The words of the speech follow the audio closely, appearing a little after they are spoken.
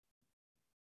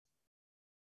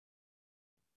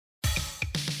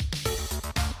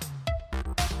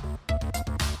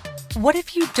What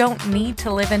if you don't need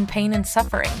to live in pain and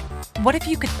suffering? What if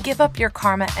you could give up your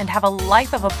karma and have a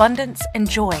life of abundance and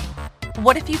joy?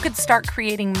 What if you could start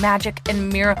creating magic and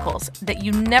miracles that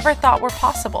you never thought were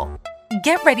possible?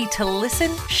 Get ready to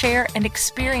listen, share, and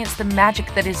experience the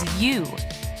magic that is you.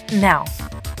 Now,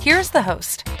 here's the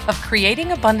host of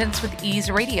Creating Abundance with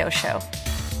Ease radio show,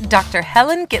 Dr.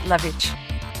 Helen Gitlovich.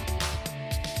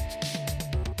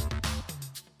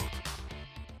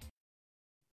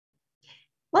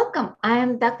 Welcome, I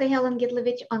am Dr. Helen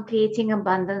Gitlovich on Creating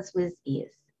Abundance with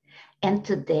Ease. And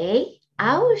today,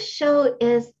 our show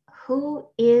is Who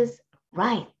is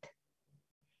Right?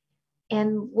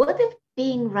 And what if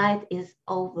being right is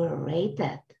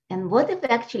overrated? And what if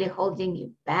actually holding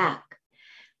you back?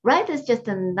 Right is just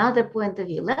another point of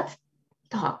view. Let's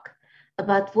talk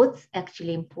about what's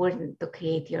actually important to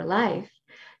create your life,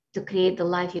 to create the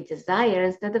life you desire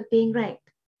instead of being right.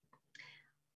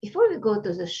 Before we go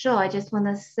to the show, I just want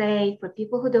to say, for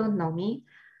people who don't know me,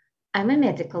 I'm a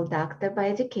medical doctor by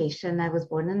education. I was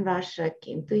born in Russia,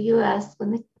 came to US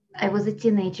when I was a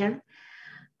teenager,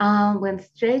 went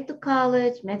straight to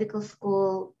college, medical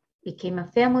school, became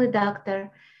a family doctor,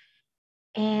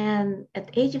 and at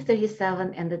the age of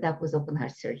 37, ended up with open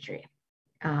heart surgery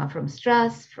from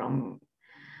stress, from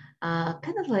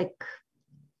kind of like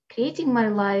creating my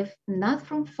life, not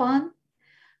from fun,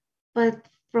 but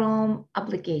from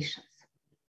obligations.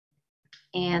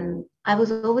 And I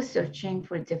was always searching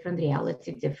for different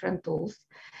reality, different tools.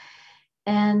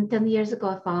 And 10 years ago,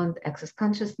 I found Access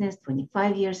Consciousness.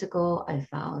 25 years ago, I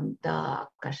found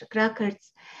Akashic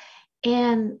Records.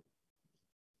 And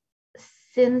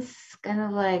since kind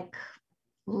of like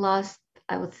last,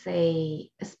 I would say,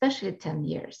 especially 10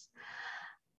 years,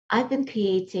 I've been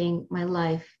creating my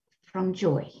life from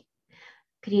joy.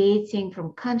 Creating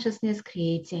from consciousness,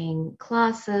 creating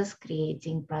classes,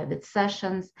 creating private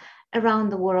sessions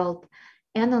around the world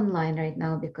and online right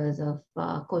now because of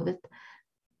COVID.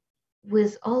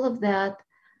 With all of that,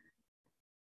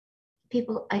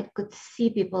 I could see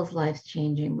people's lives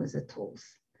changing with the tools.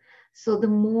 So the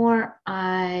more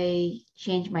I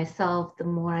change myself, the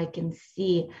more I can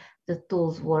see the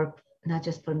tools work, not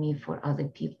just for me, for other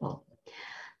people.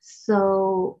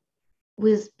 So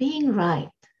with being right,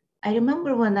 I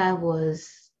remember when I was,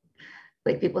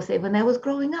 like people say, when I was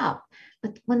growing up,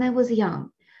 but when I was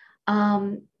young,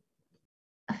 a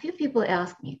few people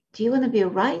asked me, do you want to be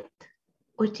right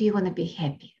or do you want to be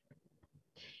happy?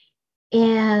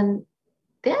 And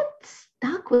that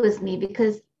stuck with me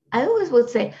because I always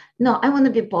would say, no, I want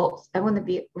to be both. I want to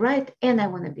be right and I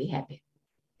want to be happy.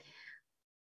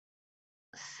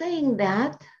 Saying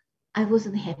that, I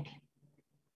wasn't happy.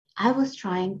 I was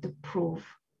trying to prove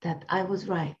that I was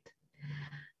right.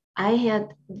 I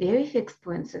had very fixed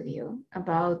points of view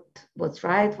about what's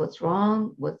right, what's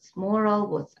wrong, what's moral,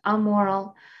 what's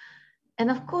immoral.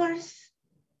 And of course,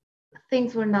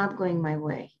 things were not going my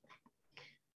way.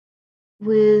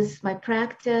 With my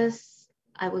practice,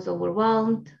 I was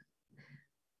overwhelmed.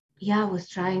 Yeah, I was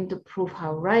trying to prove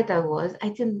how right I was. I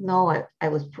didn't know I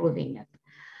was proving it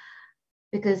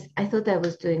because I thought I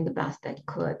was doing the best I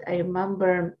could. I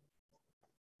remember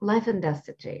life and death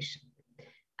situation.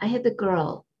 I had a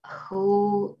girl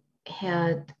who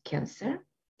had cancer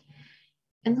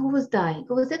and who was dying,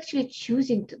 who was actually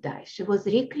choosing to die. She was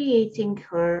recreating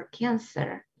her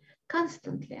cancer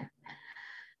constantly.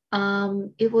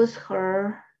 It was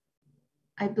her,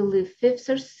 I believe, 5th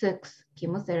or 6th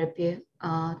chemotherapy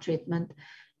treatment,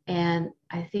 and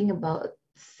I think about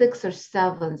 6th or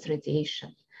 7th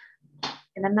radiation.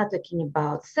 And I'm not talking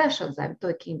about sessions, I'm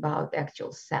talking about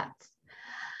actual sets.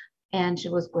 And she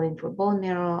was going for bone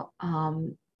marrow.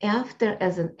 After,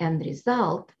 as an end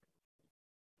result,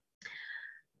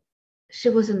 she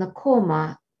was in a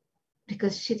coma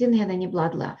because she didn't have any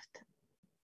blood left.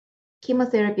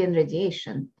 Chemotherapy and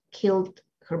radiation killed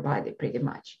her body pretty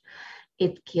much.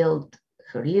 It killed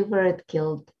her liver, it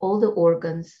killed all the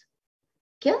organs.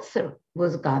 Cancer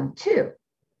was gone too,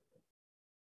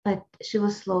 but she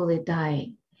was slowly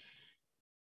dying.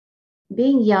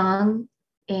 Being young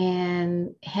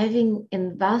and having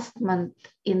investment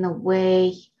in a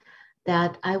way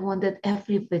that I wanted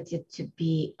everybody to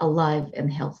be alive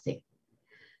and healthy.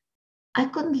 I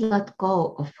couldn't let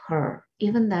go of her,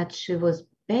 even that she was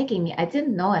begging me. I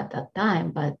didn't know at that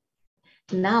time, but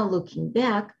now looking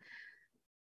back,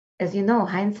 as you know,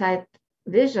 hindsight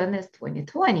vision is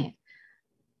 2020.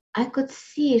 I could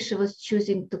see she was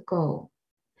choosing to go.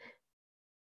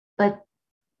 But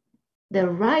the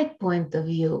right point of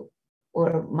view,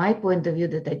 or my point of view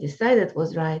that I decided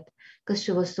was right, because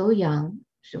she was so young,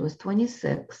 she was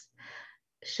 26.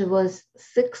 She was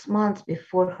 6 months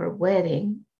before her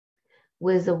wedding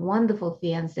with a wonderful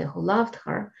fiance who loved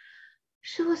her,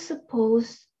 she was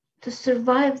supposed to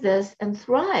survive this and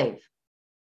thrive.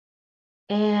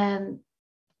 And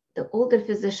the older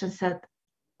physician said,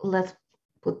 let's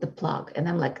put the plug. And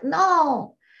I'm like,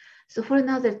 no. So for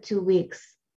another 2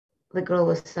 weeks, the girl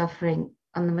was suffering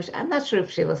on the machine. I'm not sure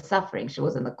if she was suffering. She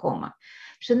was in a coma.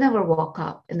 She never woke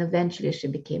up, and eventually she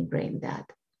became brain dead.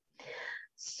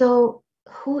 So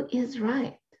who is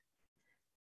right?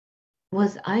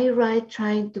 Was I right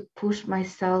trying to push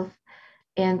myself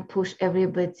and push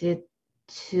everybody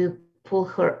to pull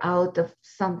her out of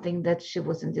something that she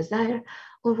wasn't desire?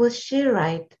 Or was she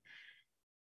right?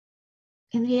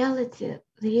 In reality,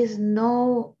 there is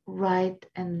no right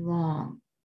and wrong.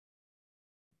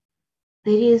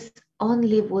 There is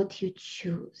only what you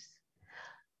choose.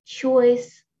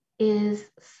 Choice is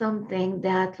something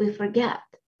that we forget.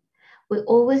 We're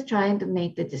always trying to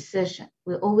make the decision.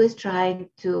 We're always trying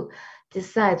to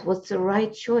decide what's the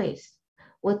right choice,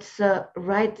 what's the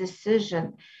right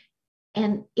decision.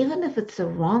 And even if it's a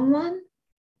wrong one,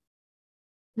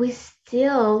 we're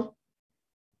still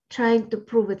trying to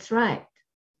prove it's right.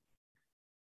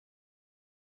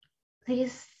 There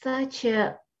is such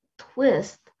a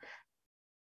twist.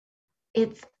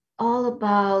 It's all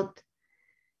about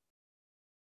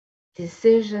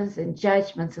decisions and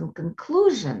judgments and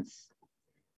conclusions,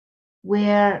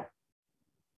 where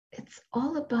it's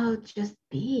all about just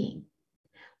being.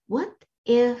 What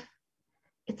if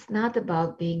it's not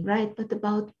about being right, but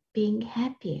about being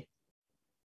happy?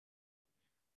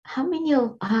 How many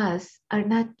of us are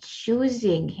not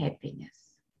choosing happiness,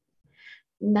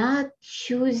 not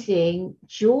choosing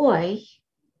joy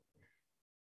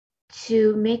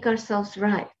to make ourselves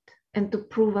right and to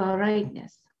prove our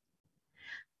rightness?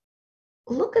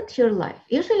 Look at your life.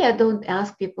 Usually I don't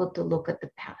ask people to look at the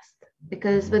past,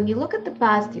 because when you look at the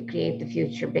past, you create the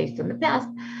future based on the past.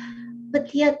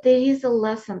 But yet there is a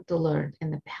lesson to learn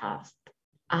in the past.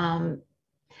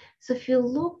 So if you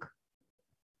look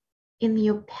in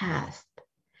your past,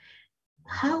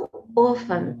 how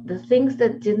often the things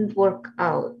that didn't work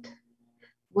out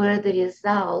were the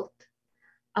result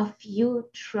of you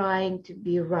trying to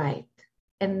be right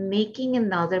and making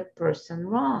another person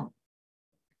wrong?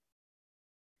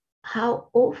 How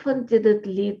often did it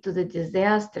lead to the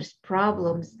disasters,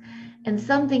 problems, and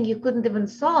something you couldn't even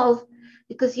solve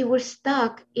because you were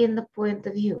stuck in the point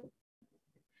of view?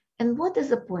 And what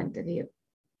is a point of view?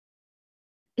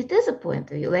 It is a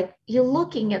point of view. Like, you're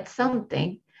looking at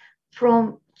something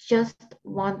from just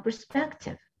one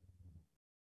perspective.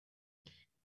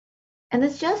 And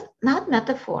it's just not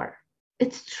metaphor.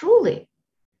 It's truly,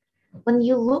 when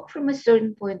you look from a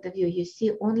certain point of view, you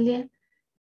see only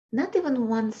not even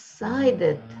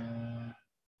one-sided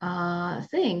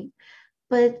thing,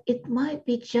 but it might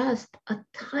be just a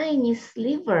tiny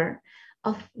sliver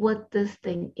of what this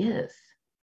thing is.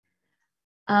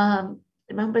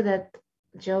 Remember that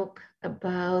joke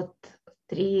about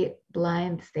 3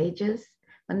 blind sages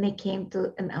when they came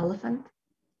to an elephant?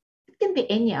 It can be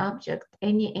any object,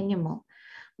 any animal.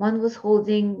 One was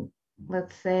holding,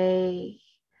 let's say,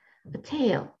 a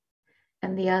tail,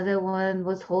 and the other one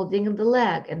was holding the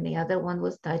leg, and the other one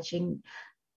was touching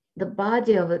the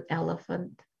body of an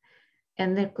elephant.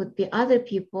 And there could be other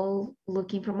people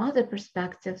looking from other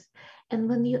perspectives. And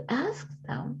when you ask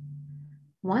them,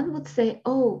 one would say,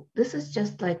 oh, this is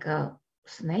just like a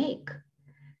snake.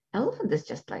 Elephant is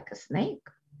just like a snake.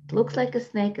 It looks like a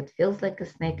snake. It feels like a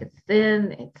snake. It's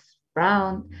thin, it's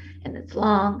brown, and it's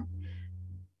long.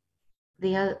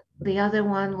 The other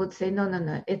one would say,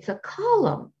 no, it's a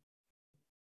column.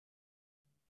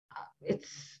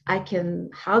 I can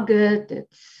hug it.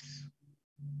 It's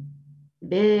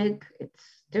big, it's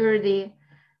sturdy.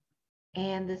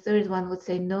 And the third one would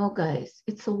say, no, guys,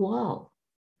 it's a wall.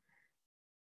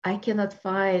 I cannot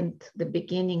find the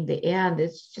beginning, the end.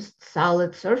 It's just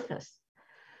solid surface.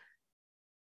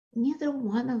 Neither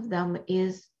one of them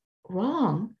is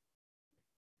wrong,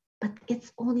 but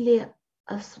it's only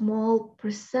a small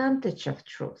percentage of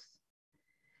truth.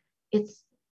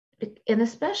 And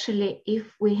especially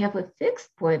if we have a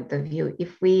fixed point of view,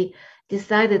 if we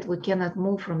decided we cannot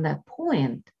move from that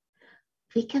point,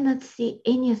 we cannot see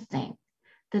anything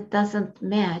that doesn't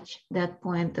match that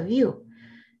point of view.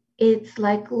 It's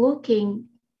like looking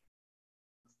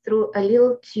through a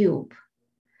little tube.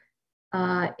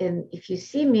 And if you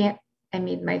see me, I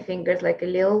made my fingers like a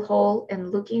little hole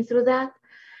and looking through that.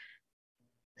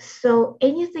 So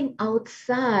anything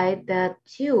outside that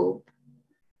tube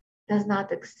does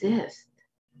not exist.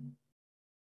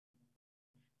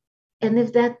 And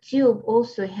if that tube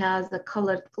also has a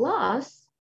colored glass,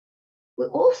 we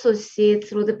also see it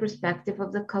through the perspective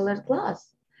of the colored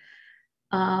glass.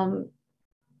 Um,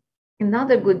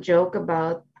 Another good joke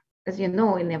about, as you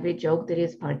know, in every joke, there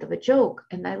is part of a joke.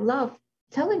 And I love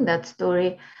telling that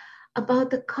story about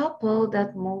the couple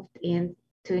that moved into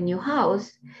a new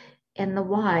house, and the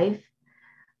wife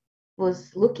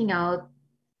was looking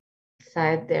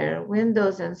outside their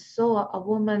windows and saw a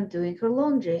woman doing her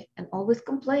laundry and always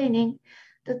complaining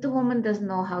that the woman doesn't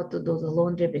know how to do the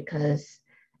laundry because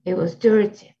it was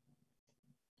dirty.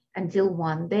 Until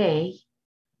one day,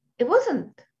 it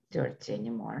wasn't dirty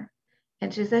anymore.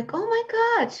 And she's like, oh my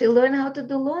God, she learned how to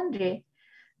do laundry.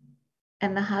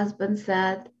 And the husband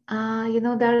said,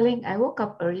 darling, I woke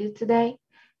up early today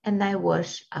and I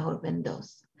washed our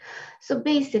windows. So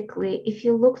basically, if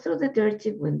you look through the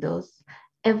dirty windows,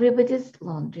 everybody's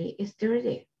laundry is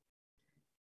dirty.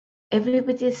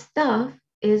 Everybody's stuff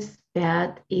is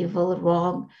bad, evil,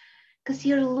 wrong, because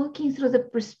you're looking through the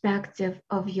perspective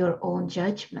of your own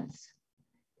judgments.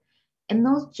 And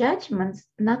those judgments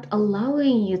not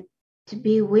allowing you to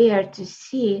be aware to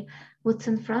see what's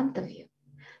in front of you.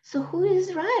 So who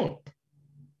is right?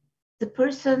 The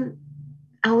person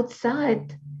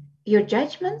outside your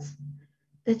judgments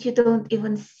that you don't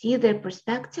even see their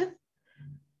perspective,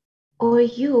 or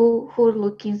you who are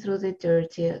looking through the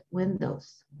dirty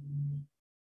windows,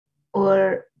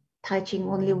 or touching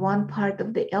only one part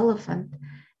of the elephant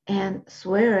and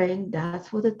swearing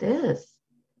that's what it is,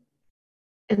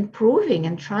 and proving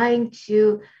and trying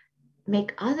to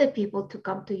make other people to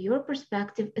come to your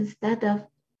perspective instead of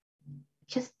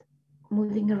just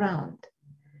moving around.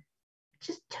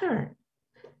 Just turn,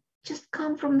 just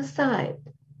come from the side,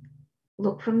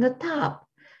 look from the top,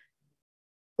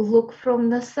 look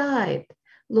from the side,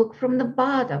 look from the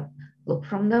bottom, look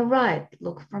from the right,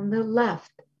 look from the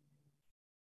left.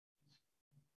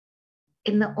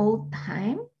 In the old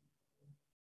time,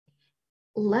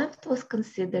 left was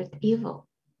considered evil,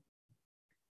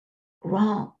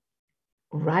 wrong.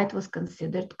 Right was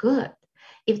considered good.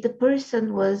 If the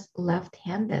person was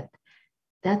left-handed,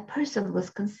 that person was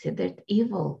considered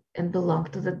evil and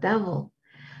belonged to the devil.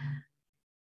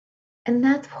 And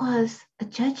that was a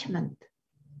judgment.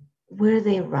 Were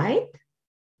they right?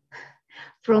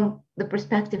 From the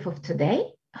perspective of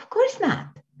today? Of course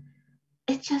not.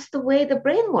 It's just the way the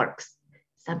brain works.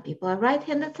 Some people are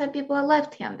right-handed, some people are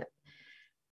left-handed.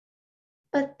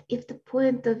 But if the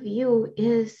point of view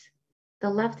is the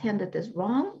left-handed is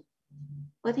wrong,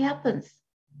 what happens?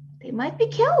 They might be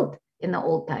killed in the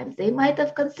old times. They might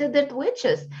have considered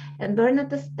witches and burned at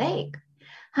the stake.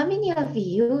 How many of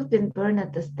you have been burned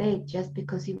at the stake just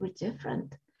because you were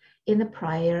different in the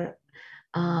prior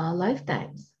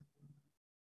lifetimes?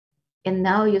 And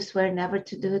now you swear never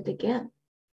to do it again.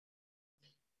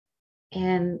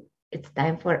 And it's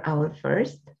time for our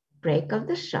first break of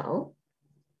the show.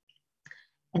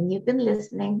 And you've been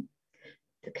listening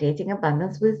to Creating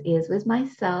Abundance with Ease with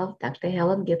myself, Dr.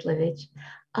 Helen Gitlovich,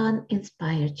 on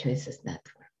Inspired Choices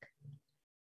Network.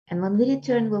 And when we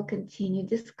return, we'll continue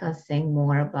discussing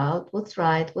more about what's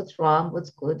right, what's wrong,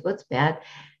 what's good, what's bad,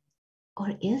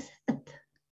 or is it?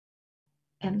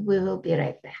 And we will be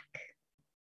right back.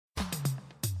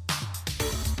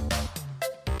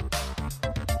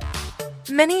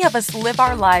 Many of us live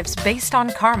our lives based on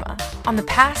karma, on the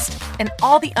past, and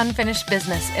all the unfinished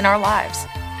business in our lives.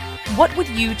 What would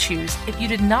you choose if you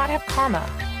did not have karma,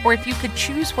 or if you could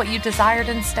choose what you desired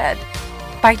instead?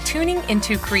 By tuning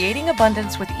into Creating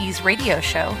Abundance with Ease radio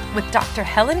show with Dr.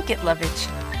 Helen Gitlovich,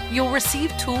 you'll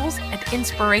receive tools and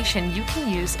inspiration you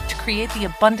can use to create the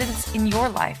abundance in your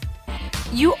life.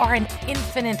 You are an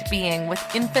infinite being with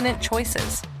infinite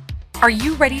choices. Are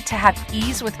you ready to have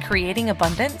ease with creating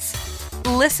abundance?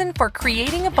 Listen for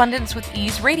Creating Abundance with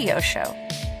Ease radio show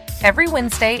every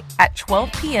Wednesday at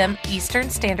 12 p.m. Eastern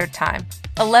Standard Time,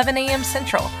 11 a.m.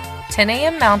 Central, 10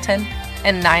 a.m. Mountain,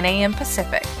 and 9 a.m.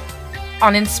 Pacific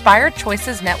on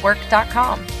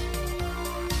InspiredChoicesNetwork.com.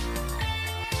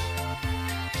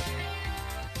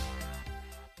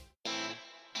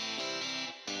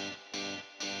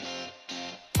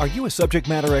 Are you a subject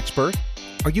matter expert?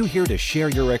 Are you here to share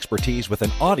your expertise with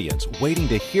an audience waiting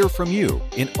to hear from you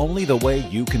in only the way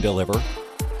you can deliver?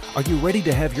 Are you ready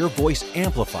to have your voice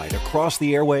amplified across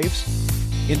the airwaves?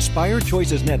 Inspired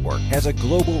Choices Network has a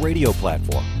global radio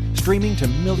platform streaming to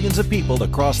millions of people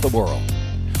across the world.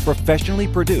 Professionally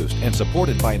produced and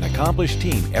supported by an accomplished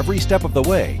team every step of the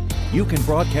way, you can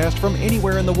broadcast from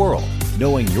anywhere in the world,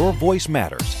 knowing your voice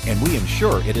matters, and we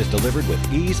ensure it is delivered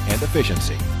with ease and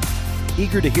efficiency.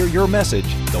 Eager to hear your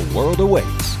message, the world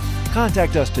awaits.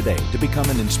 Contact us today to become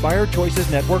an Inspired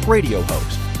Choices Network radio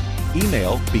host.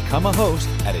 Email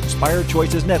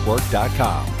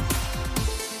becomeahost@inspiredchoicesnetwork.com.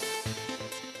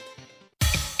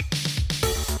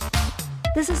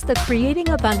 This is the Creating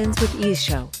Abundance with Ease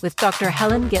show with Dr.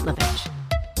 Helen Gitlovich.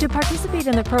 To participate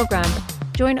in the program,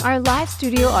 join our live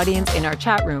studio audience in our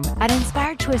chat room at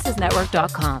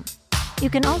inspiredchoicesnetwork.com. You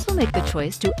can also make the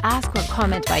choice to ask or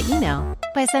comment by email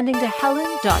by sending to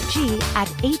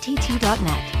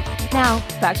helen.g@att.net. Now,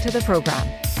 back to the program.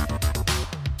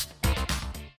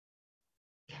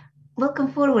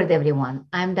 Welcome forward, everyone.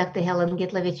 I'm Dr. Helen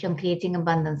Gitlovich on Creating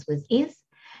Abundance with Ease.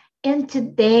 And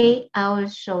today our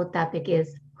show topic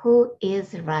is who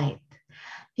is right?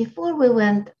 Before we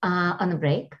went on a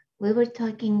break, we were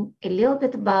talking a little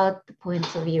bit about the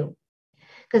points of view.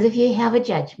 Because if you have a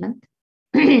judgment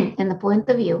and a point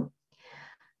of view,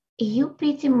 you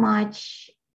pretty much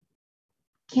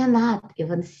cannot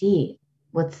even see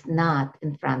what's not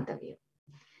in front of you.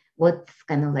 What's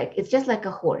kind of like, it's just like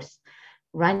a horse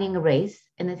running a race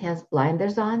and it has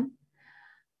blinders on.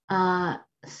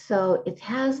 So it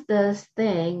has this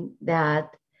thing that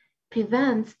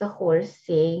prevents the horse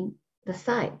seeing the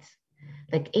sides.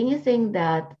 Like anything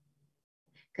that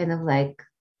kind of like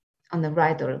on the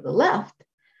right or the left,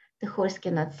 the horse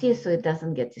cannot see, so it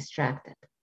doesn't get distracted.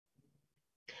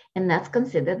 And that's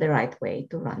considered the right way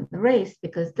to run the race,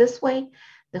 because this way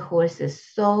the horse is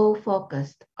so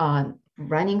focused on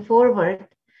running forward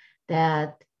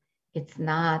that it's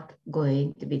not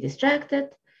going to be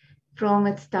distracted from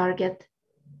its target,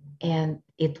 and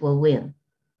it will win.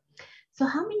 So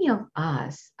how many of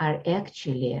us are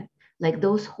actually like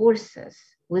those horses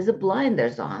with the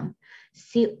blinders on,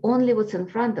 see only what's in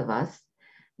front of us,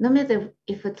 no matter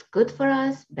if it's good for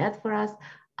us, bad for us?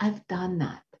 I've done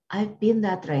that. I've been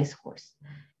that racehorse.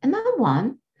 And I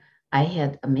won. I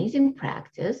had amazing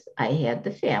practice. I had the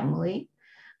family.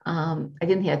 I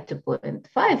didn't have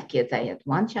 2.5 kids. I had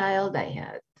one child. I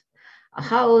had a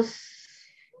house,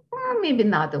 maybe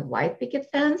not a white picket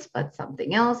fence, but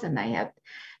something else. And I had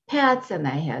pets and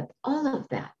I had all of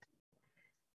that.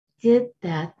 Did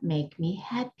that make me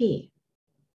happy?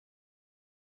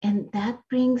 And that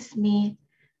brings me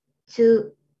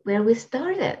to where we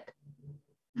started.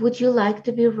 Would you like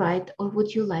to be right, or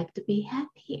would you like to be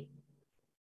happy?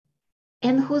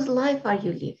 And whose life are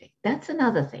you living? That's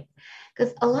another thing.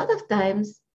 Because a lot of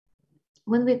times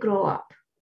when we grow up,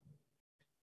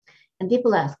 and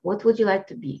people ask, what would you like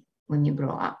to be when you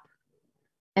grow up?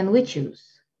 And we choose.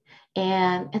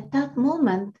 And at that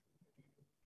moment,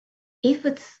 if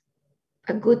it's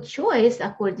a good choice,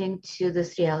 according to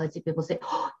this reality, people say,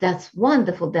 oh, that's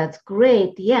wonderful, that's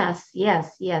great, yes,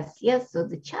 yes, yes, yes. So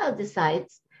the child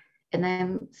decides, and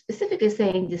I'm specifically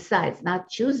saying decides, not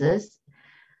chooses,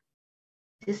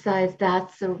 decides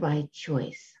that's the right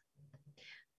choice.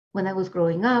 When I was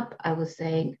growing up, I was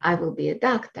saying, I will be a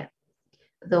doctor,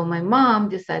 though my mom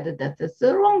decided that that's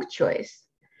the wrong choice.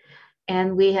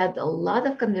 And we had a lot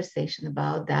of conversation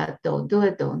about that. Don't do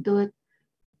it, don't do it.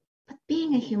 But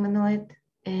being a humanoid,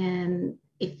 and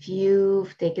if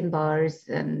you've taken bars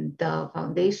and the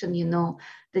foundation, you know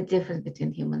the difference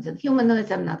between humans and humanoids.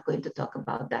 I'm not going to talk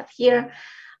about that here.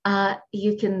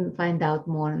 You can find out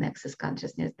more on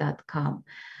accessconsciousness.com.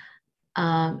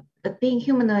 But being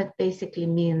humanoid basically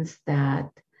means that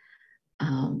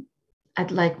I'd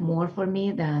like more for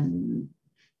me than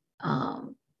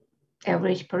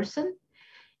average person.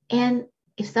 And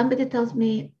if somebody tells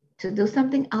me to do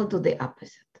something, I'll do the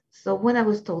opposite. So when I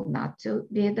was told not to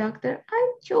be a doctor,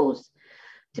 I chose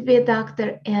to be a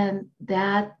doctor, and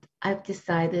that I've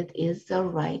decided is the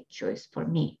right choice for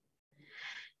me.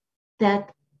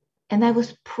 And I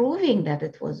was proving that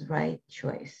it was right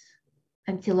choice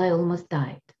until I almost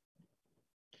died.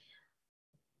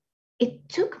 It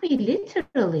took me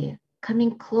literally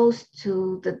coming close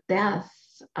to the death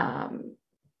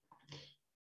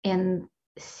and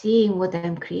seeing what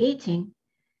I'm creating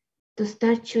to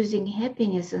start choosing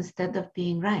happiness instead of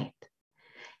being right.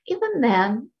 Even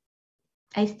then,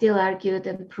 I still argued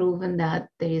and proven that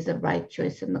there is a right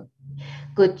choice and a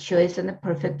good choice and a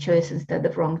perfect choice instead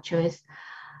of wrong choice.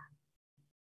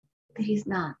 There is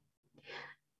not.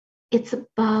 It's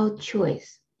about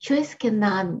choice. Choice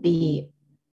cannot be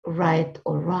right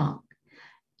or wrong.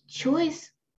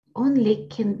 Choice only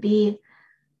can be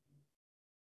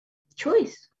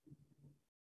choice.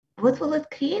 What will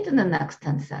it create in the next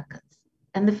 10 seconds?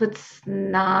 And if it's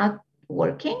not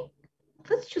working,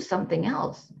 let's choose something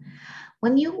else.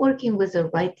 When you're working with a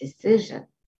right decision,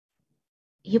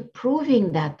 you're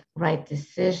proving that right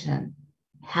decision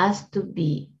has to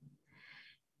be,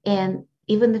 and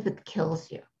even if it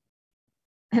kills you.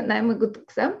 And I'm a good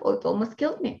example, it almost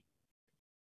killed me.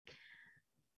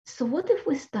 So what if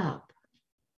we stop?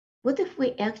 What if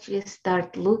we actually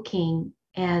start looking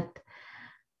at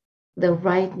the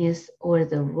rightness or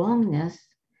the wrongness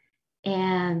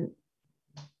and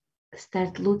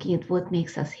start looking at what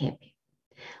makes us happy,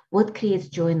 what creates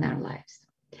joy in our lives.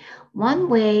 One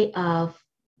way of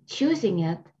choosing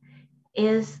it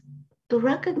is to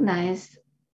recognize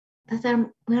that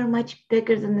we're much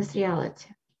bigger than this reality.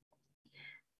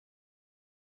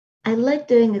 I like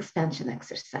doing expansion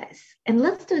exercise, and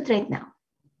let's do it right now.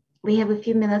 We have a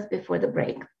few minutes before the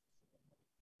break.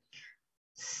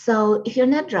 So if you're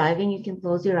not driving, you can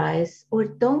close your eyes or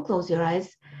don't close your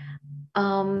eyes.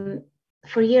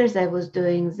 For years, I was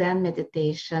doing Zen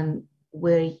meditation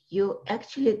where you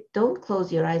actually don't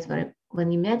close your eyes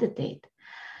when you meditate.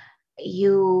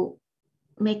 You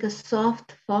make a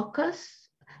soft focus.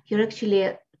 You're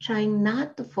actually trying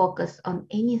not to focus on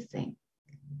anything.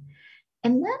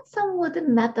 And that's somewhat a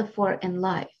metaphor in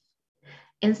life.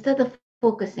 Instead of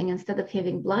focusing, instead of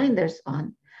having blinders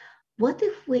on, what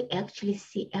if we actually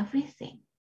see everything?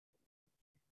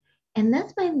 And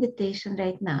that's my invitation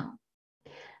right now.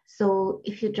 So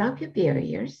if you drop your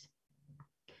barriers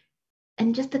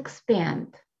and just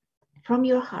expand from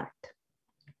your heart,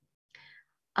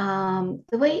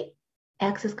 the way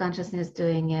Access Consciousness is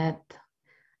doing it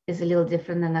is a little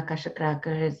different than Akashic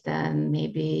Records and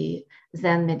maybe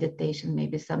Zen meditation,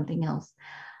 maybe something else.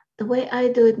 The way I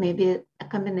do it, maybe a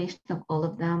combination of all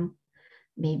of them,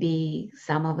 maybe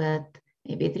some of it,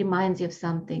 maybe it reminds you of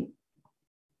something.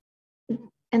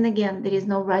 And again, there is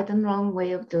no right and wrong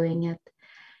way of doing it.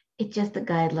 It's just the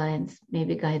guidelines,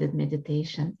 maybe guided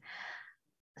meditation.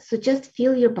 So just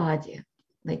feel your body,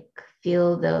 like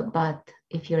feel the butt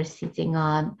if you're sitting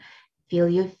on, feel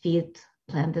your feet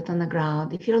planted on the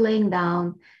ground. If you're laying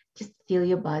down, just feel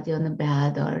your body on the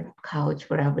bed or couch,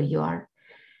 wherever you are.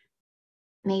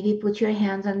 Maybe put your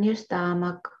hands on your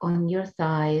stomach, on your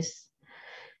thighs,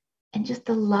 and just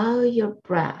allow your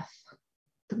breath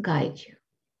to guide you.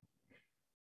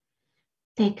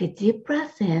 Take a deep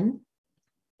breath in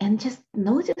and just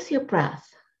notice your breath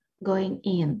going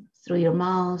in through your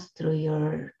mouth, through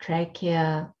your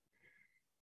trachea,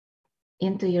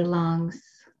 into your lungs,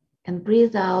 and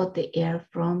breathe out the air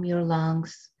from your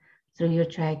lungs through your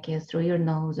trachea, through your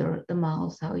nose or the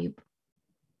mouth, how you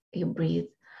breathe.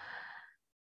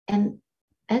 And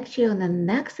actually on the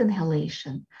next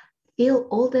inhalation, feel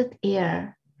all that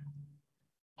air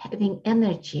having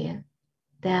energy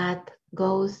that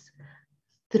goes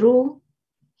through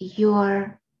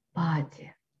your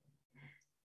body,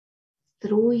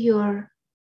 through your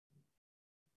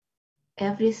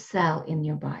every cell in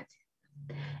your body.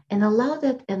 And allow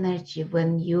that energy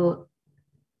when you're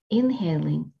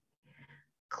inhaling,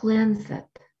 cleanse it.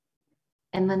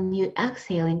 And when you're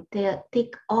exhaling,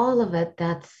 take all of it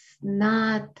that's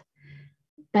not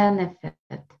benefit.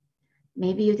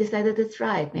 Maybe you decided it's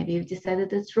right. Maybe you've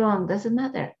decided it's wrong. Doesn't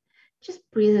matter. Just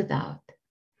breathe it out.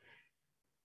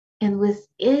 And with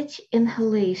each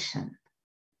inhalation,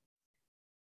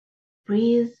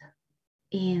 breathe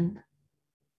in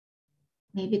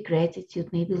maybe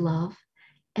gratitude, maybe love,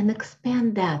 and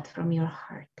expand that from your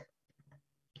heart.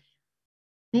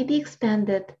 Maybe expand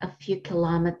it a few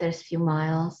kilometers, few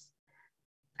miles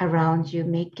around you.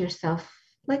 Make yourself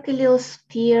like a little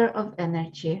sphere of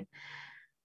energy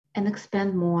and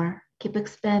expand more. Keep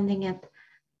expanding it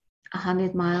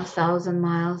 100 miles, 1,000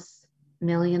 miles,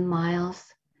 1,000,000 miles.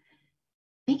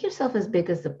 Make yourself as big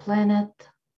as the planet,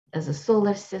 as a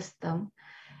solar system,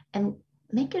 and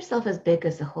make yourself as big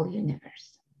as the whole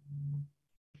universe.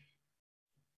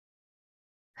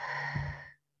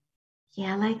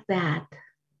 Yeah, like that.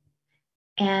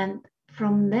 And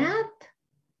from that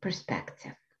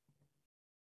perspective,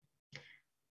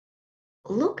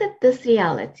 look at this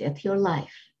reality, at your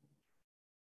life.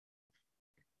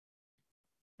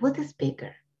 What is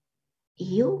bigger,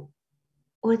 you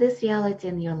or this reality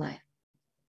in your life?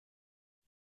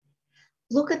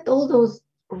 Look at all those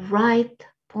right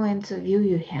points of view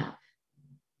you have.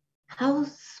 How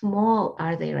small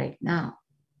are they right now?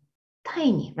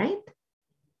 Tiny, right?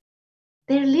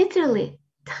 They're literally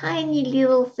tiny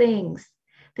little things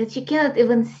that you cannot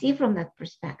even see from that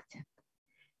perspective.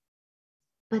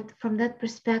 But from that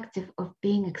perspective of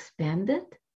being expanded,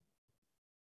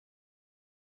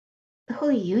 the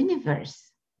whole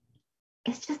universe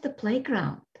is just a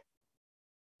playground.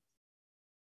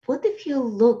 What if you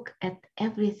look at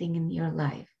everything in your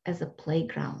life as a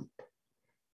playground,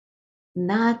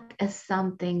 not as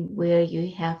something where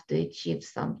you have to achieve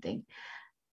something,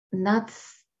 not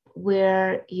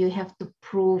where you have to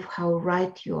prove how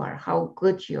right you are, how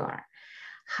good you are,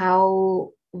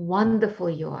 how wonderful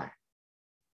you are?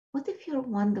 What if you're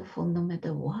wonderful no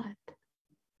matter what?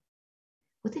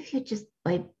 What if you just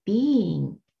by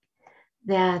being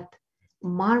that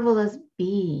marvelous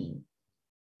being,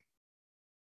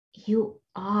 you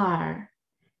are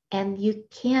and you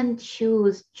can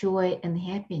choose joy and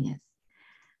happiness.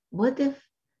 What if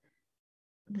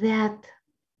that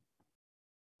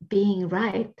being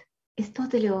right is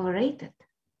totally overrated?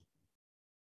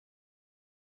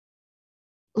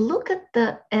 Look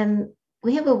at and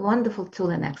we have a wonderful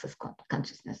tool in Access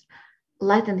Consciousness,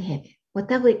 light and heavy.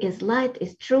 Whatever is light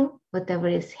is true, whatever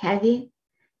is heavy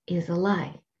is a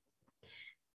lie.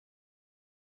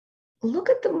 Look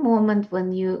at the moment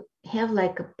when you have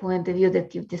like a point of view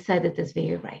that you've decided is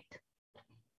very right.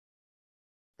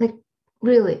 Like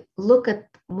really look at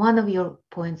one of your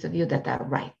points of view that are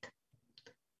right.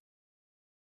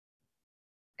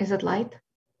 Is it light?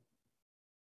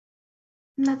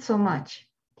 Not so much.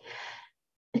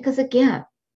 Because again,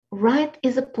 right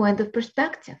is a point of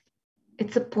perspective.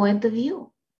 It's a point of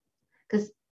view. Because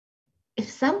if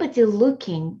somebody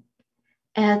looking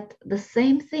at the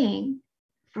same thing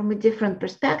from a different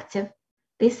perspective,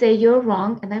 they say you're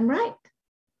wrong and I'm right.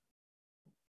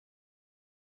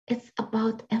 It's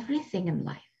about everything in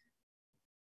life.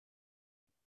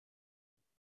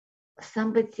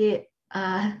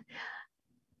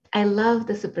 I love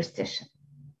the superstition.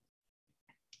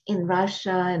 In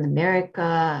Russia, in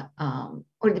America,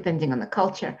 or depending on the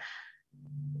culture,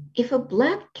 if a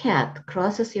black cat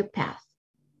crosses your path,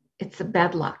 it's a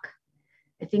bad luck.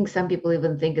 I think some people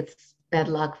even think it's bad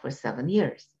luck for 7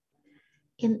 years.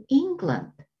 In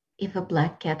England, if a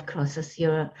black cat crosses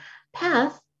your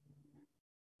path,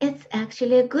 it's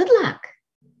actually a good luck.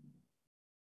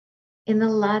 In a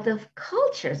lot of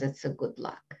cultures, it's a good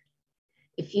luck.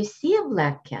 If you see a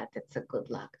black cat, it's a good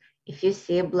luck. If you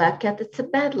see a black cat, it's a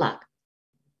bad luck.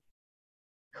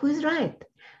 Who is right?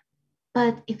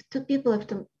 But if two people have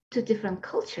two different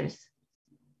cultures,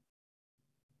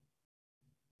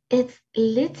 it's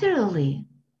literally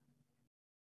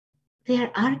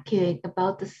they're arguing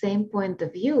about the same point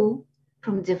of view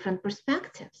from different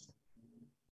perspectives.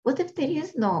 What if there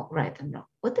is no right and wrong?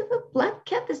 What if a black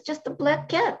cat is just a black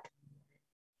cat?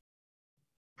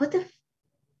 What if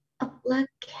a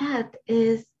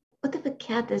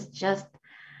cat is just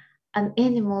an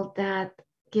animal that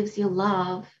gives you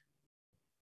love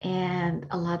and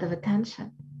a lot of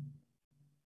attention?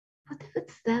 What if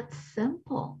it's that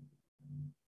simple?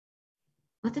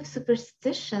 What if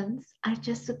superstitions are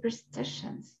just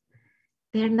superstitions?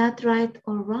 They're not right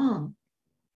or wrong.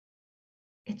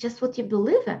 It's just what you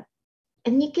believe in.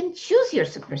 And you can choose your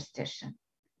superstition.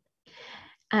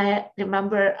 I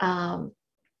remember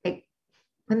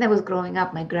when I was growing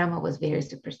up, my grandma was very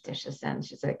superstitious, and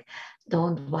she's like,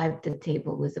 don't wipe the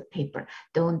table with a paper.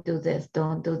 Don't do this,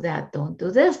 don't do that, don't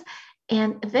do this.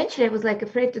 And eventually I was like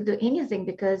afraid to do anything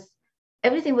because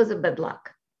everything was a bad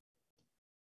luck.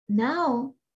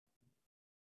 Now,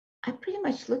 I'm pretty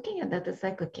much looking at that. It's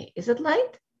like, okay, is it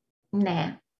light?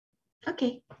 Nah.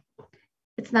 Okay.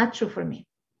 It's not true for me.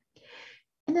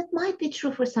 And it might be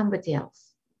true for somebody else.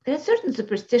 There are certain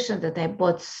superstitions that I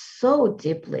bought so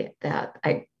deeply that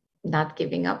I'm not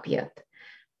giving up yet.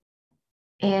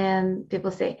 And people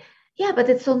say, yeah, but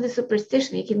it's only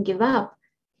superstition. You can give up.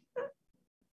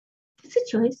 It's a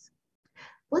choice.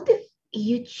 What if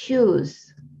you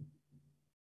choose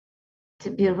to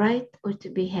be right or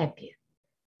to be happy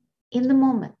in the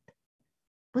moment?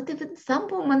 What if in some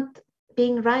moment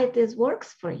being right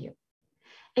works for you?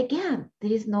 Again,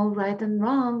 there is no right and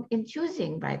wrong in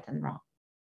choosing right and wrong.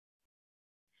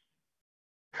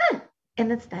 And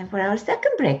it's time for our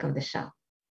second break of the show.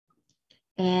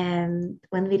 And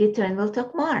when we return, we'll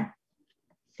talk more.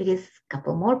 There is a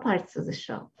couple more parts of the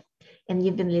show. And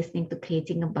you've been listening to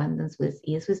Creating Abundance with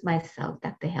Ease with myself,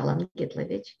 Dr. Helen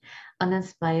Gitlovich, on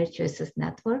Inspired Choices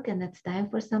Network. And it's time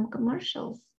for some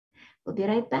commercials. We'll be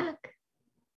right back.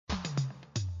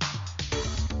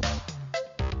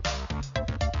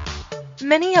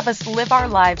 Many of us live our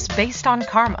lives based on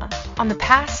karma, on the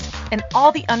past, and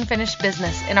all the unfinished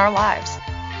business in our lives.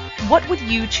 What would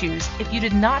you choose if you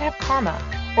did not have karma,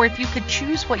 or if you could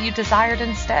choose what you desired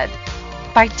instead?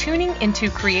 By tuning into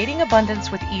Creating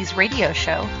Abundance with Ease radio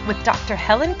show with Dr.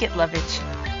 Helen Gitlovich,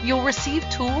 you'll receive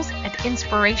tools and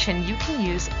inspiration you can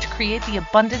use to create the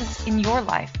abundance in your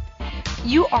life.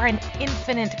 You are an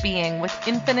infinite being with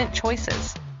infinite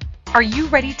choices. Are you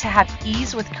ready to have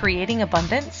ease with creating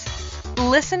abundance?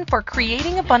 Listen for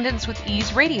Creating Abundance with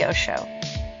Ease radio show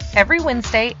every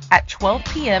Wednesday at 12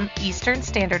 p.m. Eastern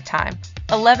Standard Time,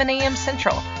 11 a.m.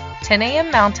 Central, 10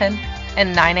 a.m. Mountain,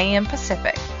 and 9 a.m.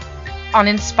 Pacific on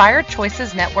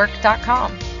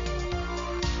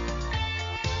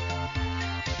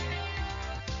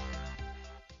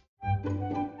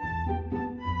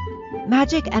InspiredChoicesNetwork.com.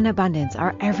 Magic and abundance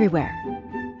are everywhere.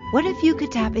 What if you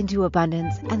could tap into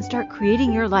abundance and start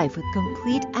creating your life with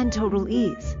complete and total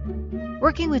ease?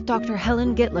 Working with Dr.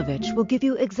 Helen Gitlovich will give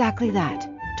you exactly that,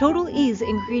 total ease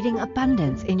in creating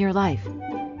abundance in your life.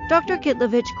 Dr.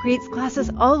 Gitlovich creates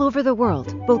classes all over the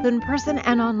world, both in person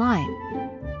and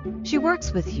online. She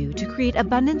works with you to create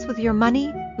abundance with your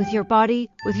money, with your body,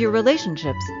 with your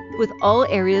relationships, with all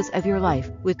areas of your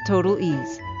life with total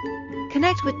ease.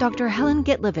 Connect with Dr. Helen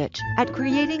Gitlovich at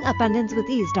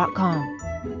creatingabundancewithease.com.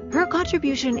 Her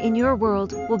contribution in your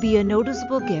world will be a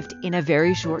noticeable gift in a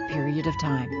very short period of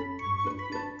time.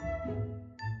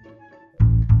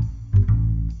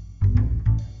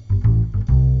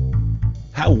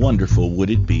 How wonderful would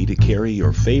it be to carry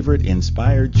your favorite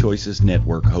Inspired Choices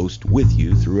Network host with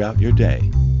you throughout your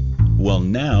day? Well,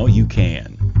 now you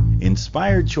can.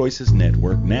 Inspired Choices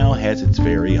Network now has its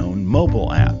very own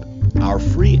mobile app. Our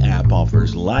free app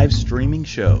offers live streaming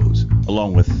shows,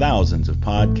 along with thousands of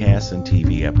podcasts and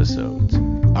TV episodes.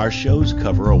 Our shows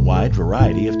cover a wide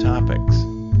variety of topics.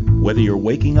 Whether you're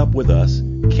waking up with us,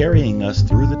 carrying us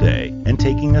through the day, and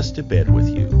taking us to bed with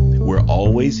you, we're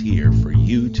always here for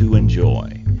you to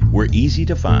enjoy. We're easy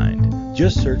to find.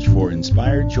 Just search for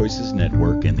Inspired Choices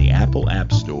Network in the Apple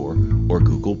App Store or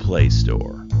Google Play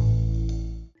Store.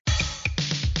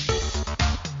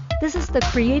 This is the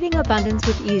Creating Abundance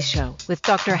with Ease show with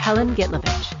Dr. Helen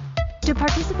Gitlovich. To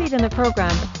participate in the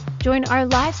program, join our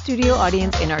live studio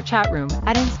audience in our chat room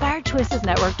at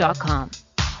inspiredchoicesnetwork.com.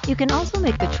 You can also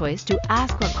make the choice to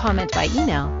ask or comment by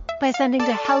email by sending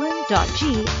to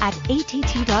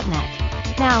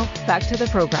helen.g@att.net. Now, back to the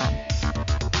program.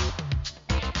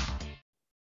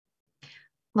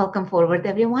 Welcome forward,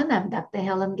 everyone. I'm Dr.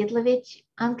 Helen Gitlovich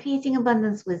on Creating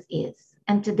Abundance with Ease.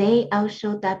 And today our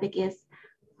show topic is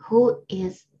who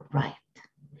is right?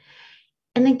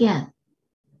 And again,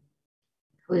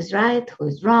 who is right, who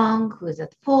is wrong, who is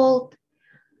at fault,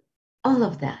 all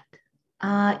of that.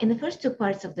 In the first two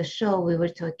parts of the show, we were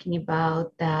talking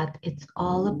about that it's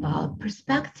all about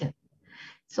perspective.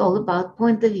 It's all about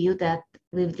point of view that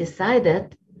we've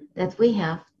decided that we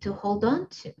have to hold on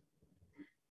to.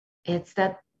 It's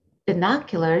that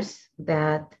binoculars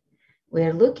that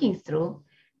we're looking through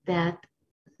that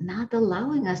not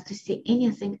allowing us to see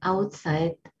anything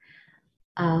outside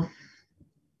of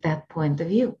that point of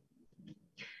view.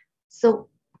 So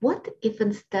what if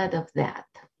instead of that,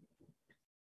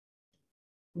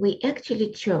 we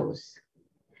actually chose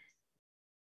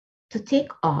to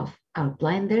take off our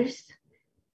blinders,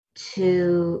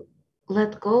 to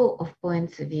let go of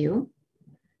points of view,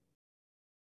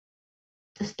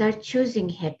 to start choosing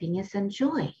happiness and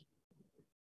joy?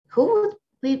 Who would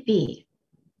we be?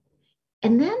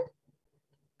 And then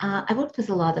I worked with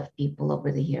a lot of people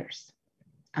over the years,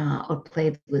 or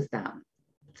played with them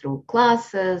through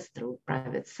classes, through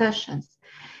private sessions.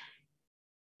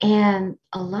 And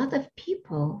a lot of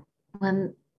people,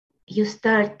 when you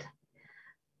start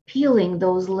peeling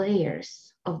those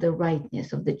layers of the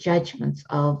rightness, of the judgments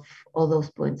of all those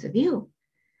points of view,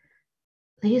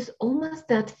 there is almost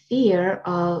that fear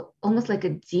of, almost like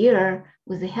a deer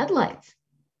with the headlights.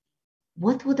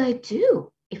 What would I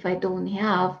do if I don't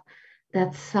have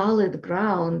that solid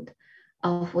ground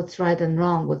of what's right and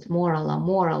wrong, what's moral,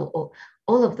 immoral, or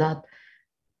all of that?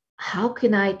 How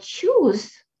can I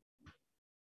choose?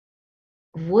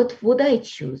 What would I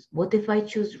choose? What if I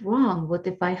choose wrong? What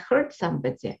if I hurt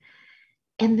somebody?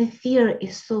 And the fear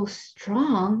is so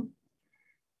strong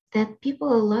that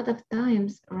people a lot of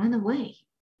times run away.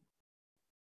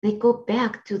 They go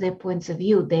back to their points of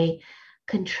view. They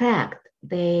contract.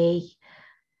 They're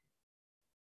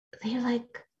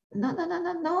like,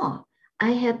 no.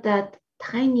 I had that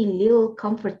tiny little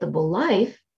comfortable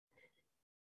life.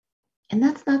 And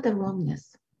that's not the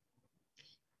wrongness.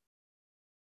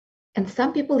 And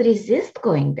some people resist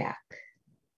going back.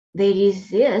 They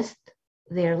resist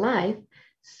their life,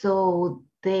 so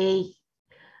they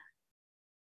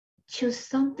choose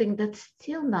something that's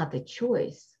still not a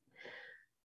choice.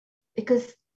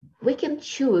 Because we can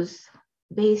choose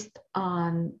based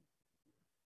on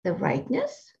the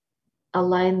rightness,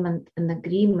 alignment, and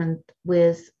agreement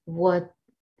with what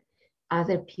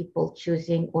other people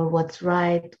choosing, or what's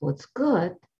right, what's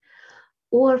good,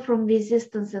 or from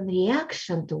resistance and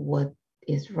reaction to what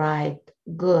is right,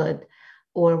 good,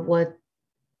 or what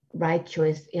right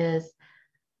choice is.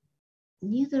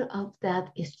 Neither of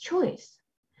that is choice.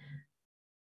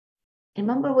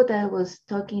 Remember what I was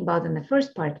talking about in the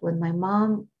first part, when my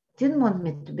mom didn't want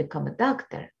me to become a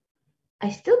doctor. I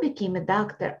still became a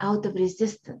doctor out of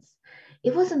resistance.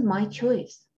 It wasn't my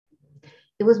choice.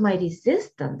 It was my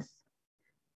resistance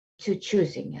to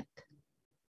choosing it.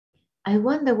 I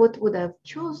wonder what would I have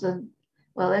chosen.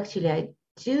 Well, actually, I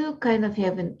do kind of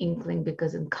have an inkling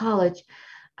because in college,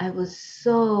 I was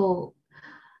so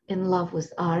in love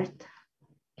with art.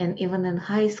 And even in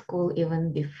high school,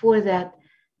 even before that,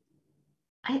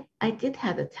 I did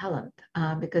have a talent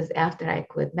because after I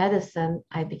quit medicine,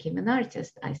 I became an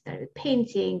artist. I started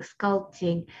painting,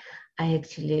 sculpting. I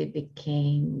actually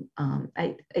became,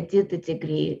 I did the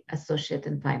degree Associate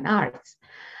in Fine Arts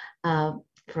uh,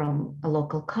 from a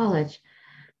local college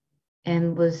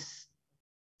and was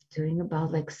doing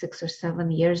about like 6 or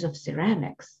 7 years of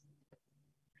ceramics.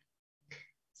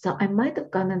 So I might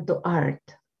have gone into art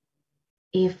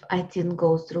if I didn't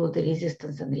go through the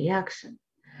resistance and reaction.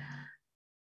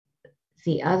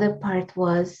 The other part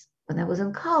was when I was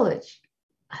in college,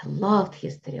 I loved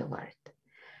history of art.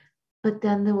 But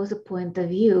then there was a point of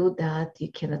view that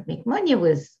you cannot make money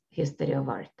with history of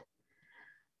art,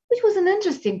 which was an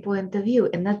interesting point of view.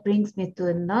 And that brings me to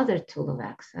another tool of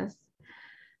access,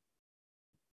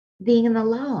 being an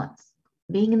allowance,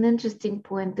 being an interesting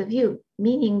point of view,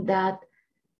 meaning that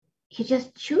you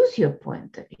just choose your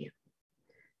point of view.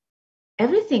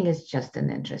 Everything is just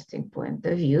an interesting point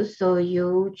of view. So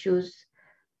you choose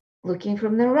looking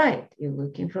from the right, you're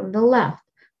looking from the left.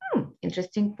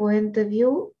 Interesting point of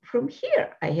view from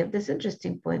here. I have this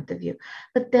interesting point of view.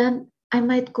 But then I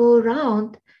might go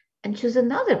around and choose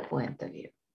another point of view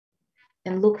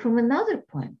and look from another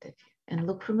point of view and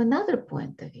look from another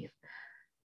point of view.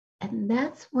 And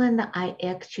that's when I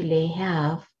actually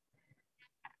have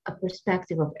a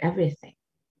perspective of everything.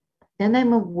 Then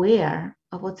I'm aware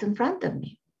of what's in front of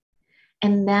me.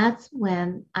 And that's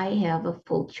when I have a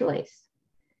full choice.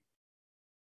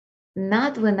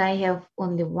 Not when I have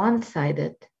only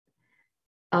one-sided,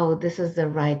 oh, this is the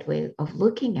right way of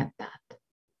looking at that.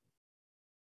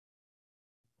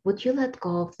 Would you let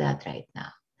go of that right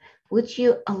now? Would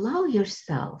you allow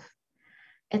yourself,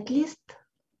 at least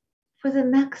for the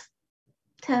next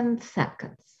 10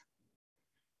 seconds,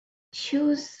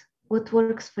 choose what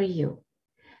works for you,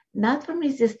 not from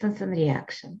resistance and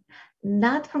reaction,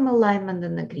 not from alignment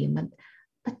and agreement,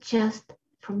 but just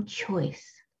from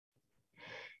choice.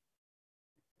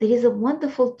 There is a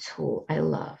wonderful tool I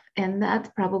love, and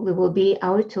that probably will be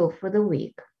our tool for the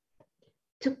week,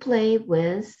 to play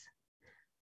with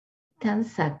 10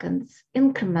 seconds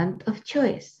increment of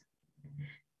choice,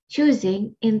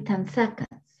 choosing in 10 seconds.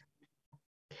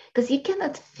 Because you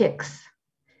cannot fix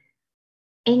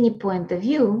any point of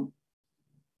view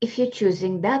if you're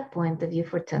choosing that point of view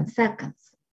for 10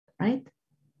 seconds, right?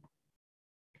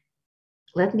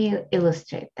 Let me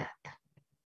illustrate that.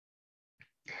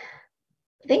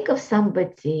 Think of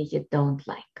somebody you don't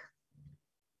like,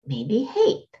 maybe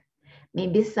hate,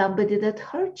 maybe somebody that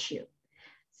hurt you,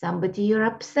 somebody you're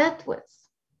upset with.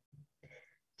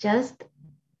 Just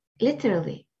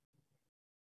literally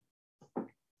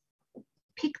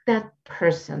pick that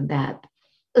person that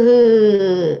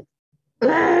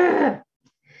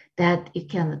you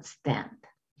cannot stand.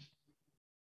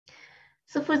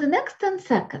 So for the next 10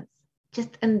 seconds,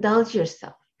 just indulge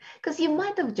yourself. Because you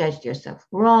might have judged yourself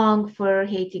wrong for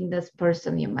hating this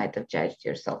person. You might have judged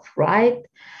yourself right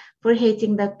for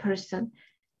hating that person.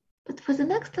 But for the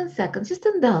next 10 seconds, just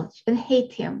indulge and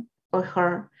hate him or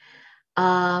her,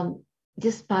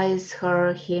 despise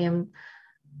her, him,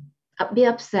 be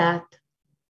upset.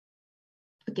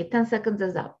 Okay, 10 seconds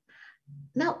is up.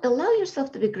 Now allow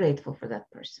yourself to be grateful for that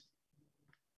person.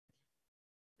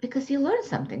 Because you learned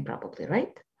something probably,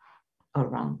 right? Or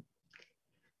wrong.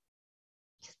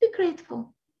 Just be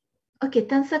grateful. Okay,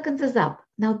 10 seconds is up.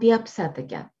 Now be upset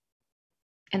again.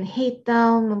 And hate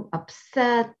them,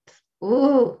 upset.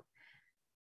 Ooh.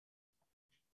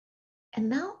 And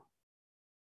now,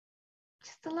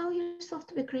 just allow yourself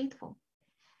to be grateful.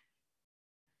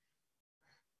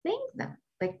 Thank them.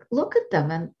 Like, look at them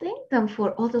and thank them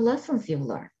for all the lessons you've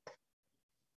learned.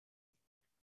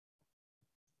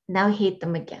 Now hate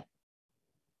them again.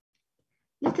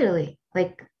 Literally,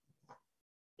 like,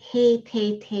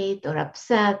 hate, or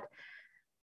upset.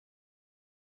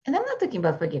 And I'm not talking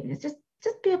about forgiveness.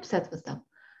 Just be upset with them.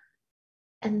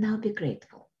 And now be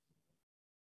grateful.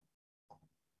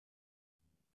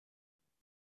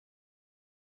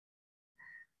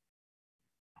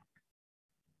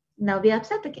 Now be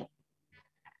upset again.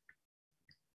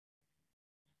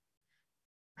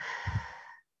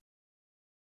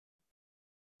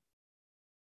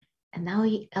 And now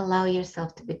you allow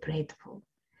yourself to be grateful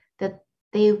that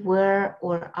they were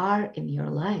or are in your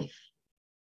life,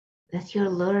 that you're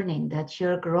learning, that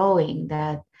you're growing,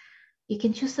 that you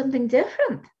can choose something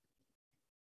different.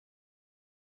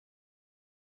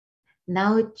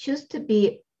 Now choose to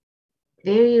be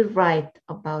very right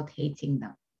about hating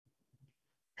them.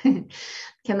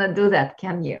 Cannot do that,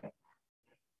 can you?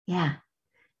 Yeah,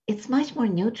 it's much more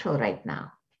neutral right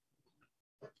now.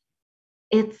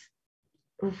 It's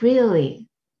really,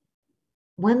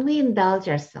 when we indulge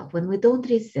ourselves, when we don't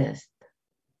resist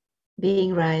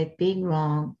being right, being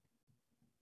wrong,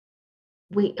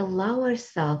 we allow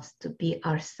ourselves to be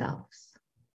ourselves.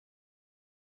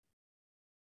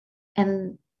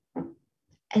 And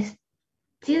I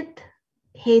did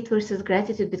hate versus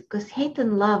gratitude because hate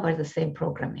and love are the same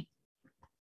programming.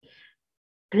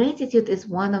 Gratitude is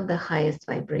one of the highest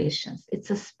vibrations.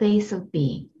 It's a space of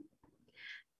being.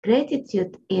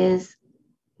 Gratitude is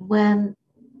when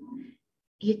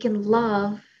you can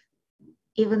love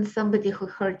even somebody who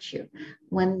hurt you,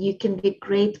 when you can be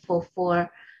grateful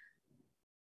for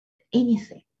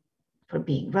anything, for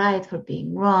being right, for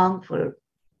being wrong,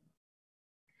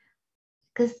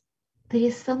 because there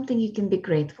is something you can be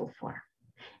grateful for.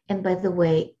 And by the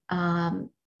way,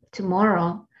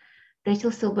 tomorrow,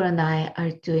 Rachel Silber and I are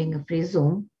doing a free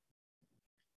Zoom.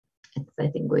 It's, I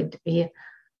think, going to be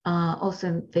also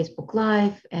in Facebook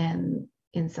Live and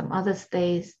in some other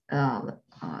states.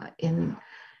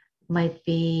 Might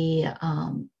be,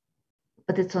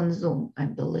 but it's on Zoom, I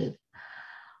believe,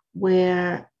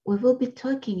 where we will be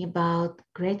talking about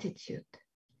gratitude.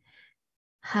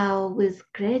 How with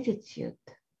gratitude,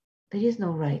 there is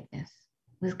no rightness.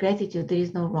 With gratitude, there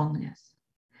is no wrongness.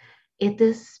 It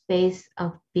is space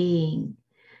of being,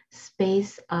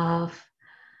 space of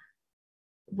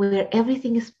where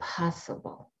everything is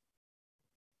possible.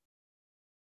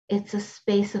 It's a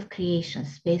space of creation,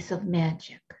 space of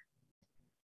magic.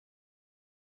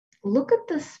 Look at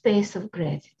the space of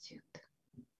gratitude.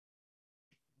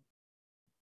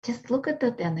 Just look at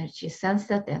that energy, sense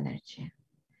that energy.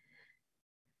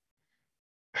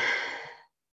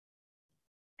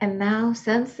 And now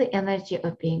sense the energy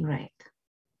of being right.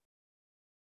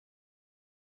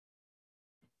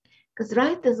 Because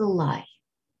right is a lie.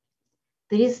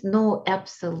 There is no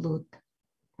absolute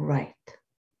right.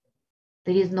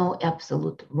 There is no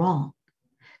absolute wrong.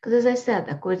 Because as I said,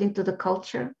 according to the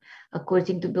culture,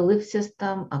 according to belief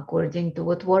system, according to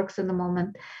what works in the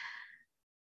moment,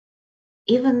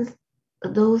 even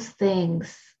those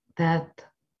things that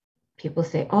people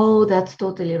say, oh, that's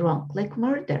totally wrong, like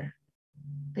murder,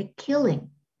 like killing.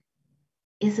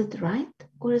 Is it right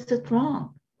or is it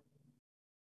wrong?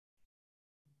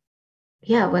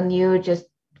 Yeah, when you're just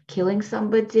killing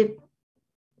somebody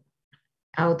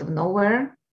out of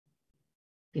nowhere,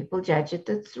 people judge it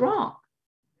as wrong.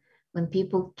 When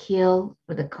people kill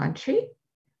for the country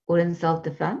or in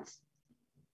self-defense,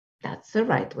 that's the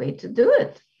right way to do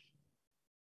it.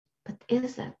 But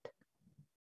is it?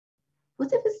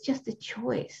 What if it's just a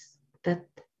choice that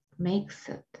makes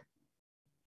it?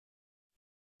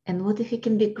 And what if you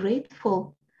can be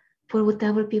grateful for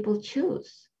whatever people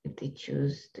choose? If they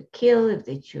choose to kill, if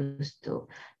they choose to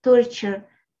torture.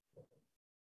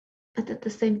 But at the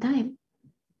same time,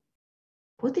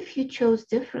 what if you chose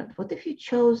different? What if you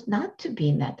chose not to be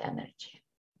in that energy?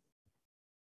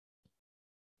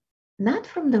 Not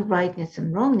from the rightness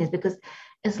and wrongness, because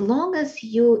as long as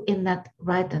you in that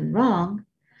right and wrong,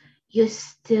 you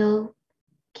still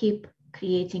keep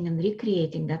creating and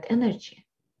recreating that energy.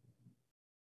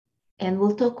 And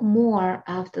we'll talk more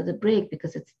after the break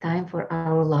because it's time for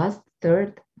our last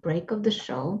third break of the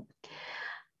show.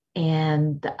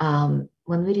 And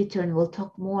when we return, we'll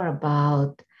talk more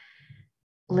about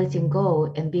letting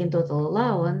go and being total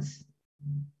allowance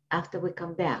after we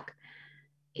come back.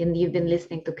 And you've been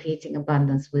listening to Creating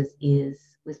Abundance with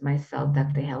Ease with myself,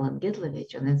 Dr. Helen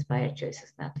Gitlovich on Inspired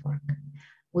Choices Network.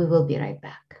 We will be right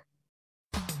back.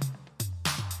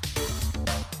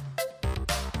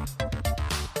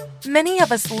 Many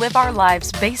of us live our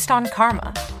lives based on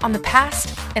karma, on the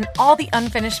past, and all the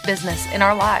unfinished business in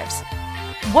our lives.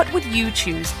 What would you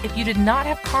choose if you did not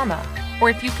have karma, or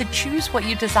if you could choose what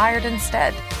you desired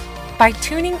instead? By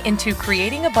tuning into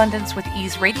Creating Abundance with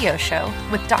Ease radio show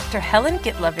with Dr. Helen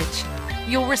Gitlovich,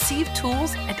 you'll receive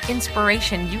tools and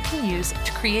inspiration you can use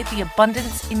to create the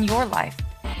abundance in your life.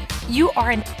 You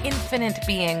are an infinite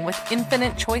being with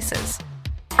infinite choices.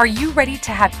 Are you ready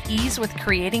to have ease with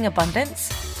creating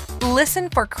abundance? Listen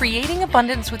for Creating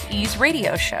Abundance with Ease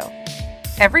radio show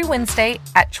every Wednesday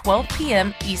at 12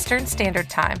 p.m. Eastern Standard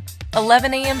Time,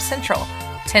 11 a.m. Central,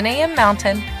 10 a.m.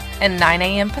 Mountain, and 9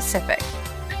 a.m. Pacific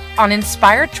on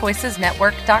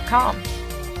InspiredChoicesNetwork.com.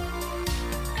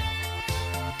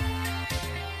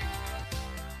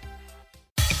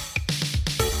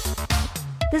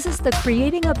 This is the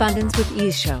Creating Abundance with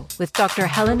Ease show with Dr.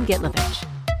 Helen Gitlovich.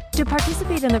 To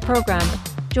participate in the program,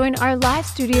 join our live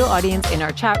studio audience in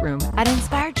our chat room at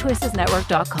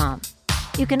InspiredChoicesNetwork.com.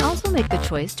 You can also make the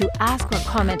choice to ask or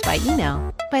comment by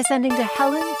email by sending to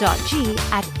helen.g@att.net.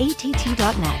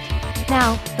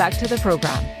 Now, back to the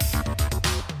program.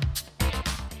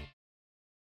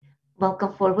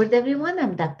 Welcome forward, everyone.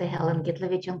 I'm Dr. Helen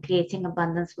Gitlovich on Creating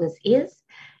Abundance with Ease.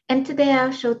 And today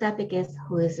our show topic is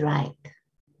Who is Right?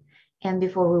 And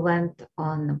before we went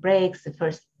on the breaks, the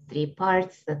first 3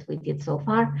 parts that we did so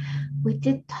far, we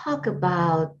did talk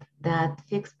about that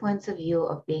fixed points of view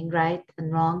of being right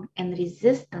and wrong, and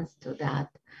resistance to that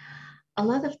a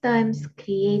lot of times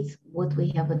creates what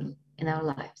we have in our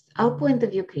lives. Our point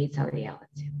of view creates our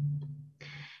reality.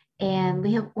 And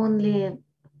we have only,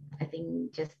 I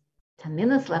think, just 10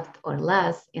 minutes left or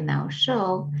less in our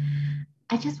show.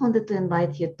 I just wanted to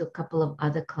invite you to a couple of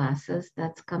other classes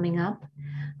that's coming up.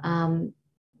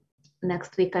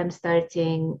 Next week, I'm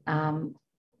starting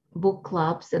book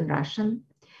clubs in Russian,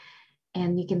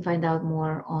 and you can find out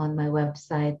more on my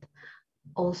website.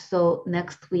 Also,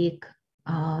 next week,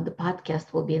 the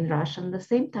podcast will be in Russian, the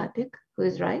same topic, Who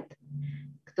is Right?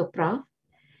 Кто прав?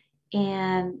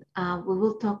 And we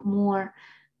will talk more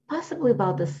possibly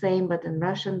about the same, but in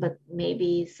Russian, but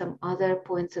maybe some other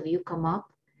points of view come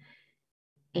up.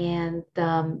 And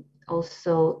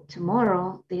also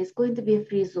tomorrow, there's going to be a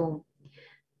free Zoom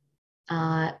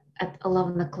at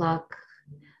 11 o'clock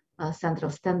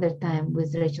Central Standard Time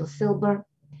with Rachel Silber,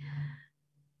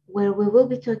 where we will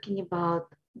be talking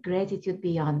about gratitude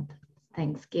beyond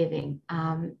Thanksgiving.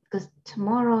 Because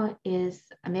tomorrow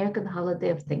is American holiday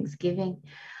of Thanksgiving,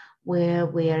 where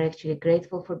we are actually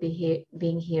grateful for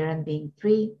being here and being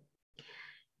free.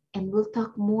 And we'll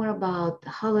talk more about the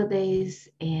holidays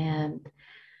and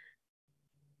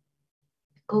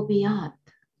go beyond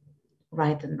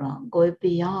right and wrong, go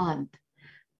beyond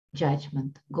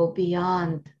judgment, go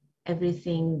beyond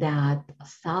everything that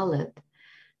solid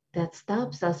that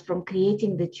stops us from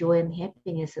creating the joy and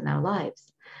happiness in our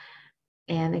lives.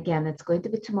 And again, it's going to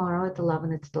be tomorrow at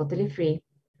 11. It's totally free.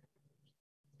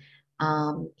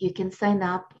 You can sign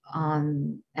up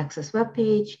on Access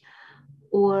webpage,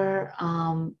 or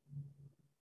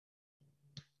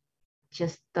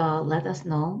just let us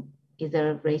know,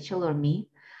 either Rachel or me,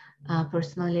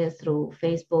 personally through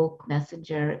Facebook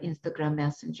Messenger, Instagram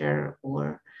Messenger,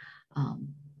 or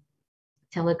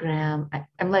Telegram.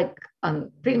 I'm like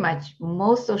on pretty much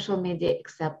most social media,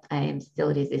 except I am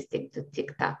still resisting to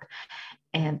TikTok.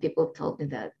 And people told me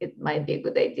that it might be a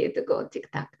good idea to go on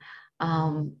TikTok.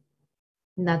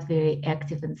 Not very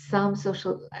active in some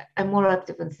social, I'm more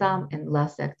active in some and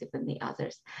less active in the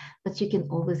others. But you can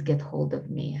always get hold of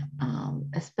me,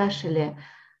 especially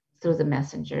through the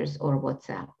messengers or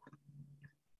WhatsApp.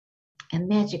 And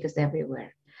magic is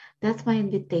everywhere. That's my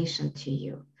invitation to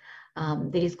you.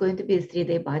 There is going to be a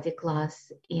 3-day body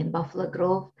class in Buffalo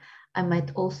Grove. I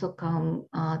might also come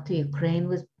to Ukraine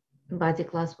with body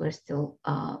class. We're still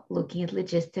looking at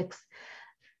logistics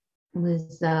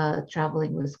with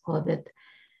traveling with COVID.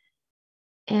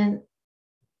 And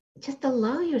just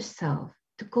allow yourself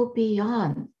to go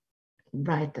beyond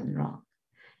right and wrong,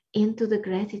 into the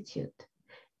gratitude,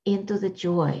 into the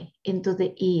joy, into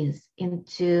the ease,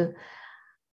 into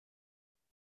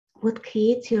what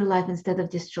creates your life instead of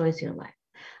destroys your life.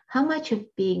 How much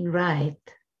of being right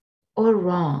or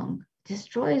wrong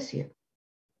destroys you?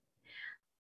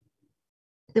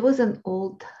 There was an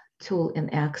old tool in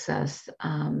Access,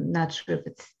 not sure if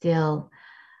it's still,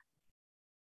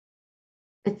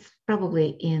 it's probably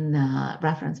in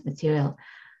reference material,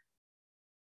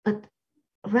 but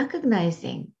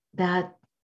recognizing that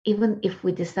even if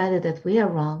we decided that we are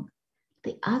wrong,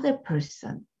 the other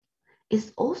person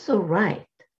is also right.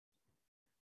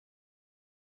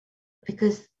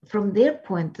 Because from their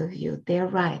point of view, they're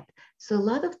right. So a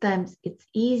lot of times it's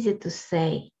easy to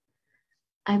say,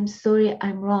 I'm sorry,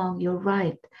 I'm wrong, you're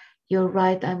right. You're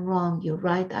right, I'm wrong. You're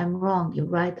right, I'm wrong. You're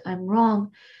right, I'm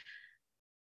wrong.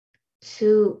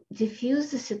 To diffuse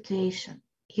the situation.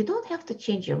 You don't have to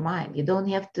change your mind. You don't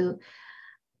have to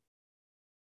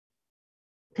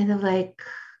kind of like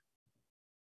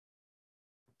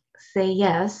say,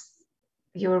 yes,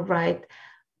 you're right.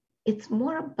 It's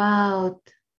more about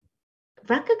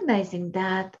recognizing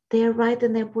that they're right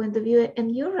in their point of view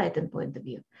and you're right in point of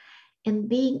view. And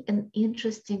being an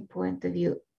interesting point of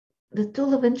view. The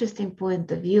tool of interesting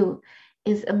point of view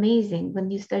is amazing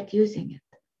when you start using it.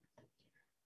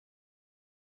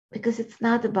 Because it's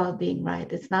not about being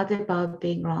right. It's not about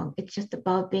being wrong. It's just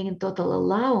about being in total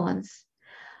allowance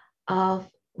of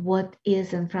what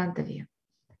is in front of you.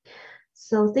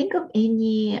 So think of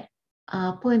any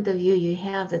point of view you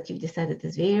have that you've decided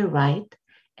is very right,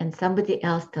 and somebody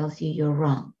else tells you you're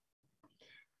wrong.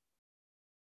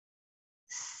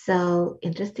 So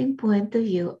interesting point of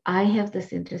view. I have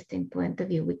this interesting point of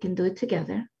view. We can do it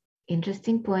together.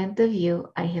 Interesting point of view.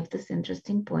 I have this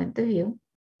interesting point of view.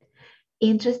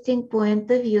 Interesting point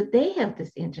of view. They have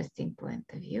this interesting point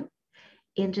of view.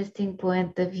 Interesting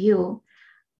point of view.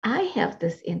 I have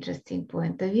this interesting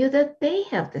point of view that they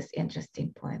have this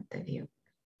interesting point of view.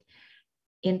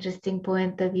 Interesting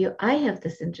point of view. I have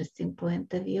this interesting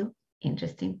point of view.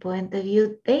 Interesting point of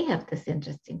view. They have this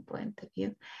interesting point of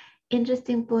view.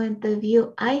 Interesting point of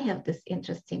view. I have this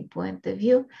interesting point of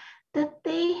view that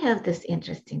they have this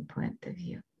interesting point of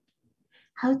view.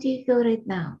 How do you feel right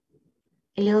now?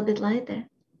 A little bit lighter?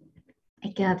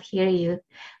 I cannot hear you,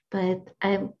 but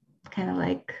I'm kind of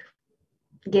like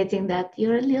getting that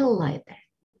you're a little lighter.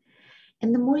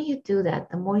 And the more you do that,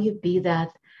 the more you be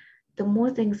that, the more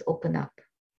things open up.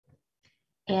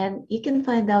 And you can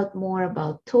find out more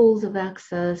about tools of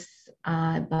access,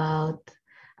 about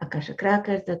Akashic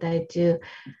Records that I do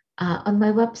on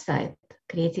my website,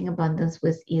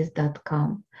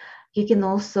 creatingabundancewithease.com. You can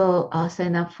also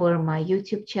sign up for my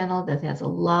YouTube channel that has a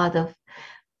lot of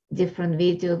different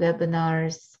video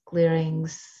webinars,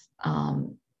 clearings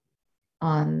on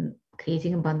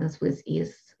Creating Abundance with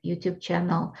Ease YouTube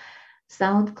channel.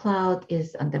 SoundCloud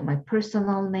is under my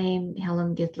personal name,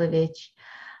 Helen Gitlevich.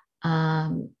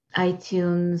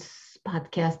 iTunes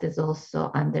podcast is also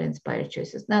under Inspired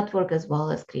Choices Network, as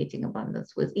well as Creating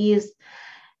Abundance with Ease,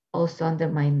 also under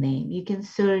my name. You can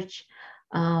search.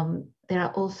 There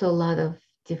are also a lot of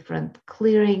different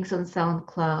clearings on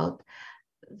SoundCloud.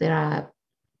 There are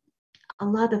a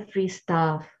lot of free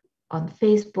stuff on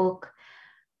Facebook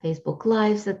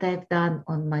Lives that I've done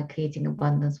on my Creating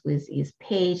Abundance with Ease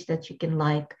page that you can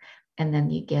like, and then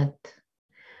you get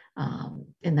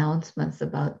announcements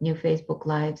about new Facebook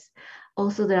Lives.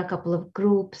 Also, there are a couple of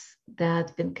groups that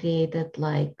have been created,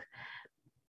 like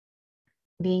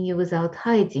Being You Without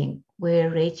Hiding, where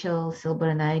Rachel Silber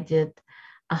and I did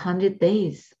 100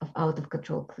 days of out of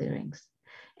control clearings.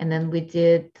 And then we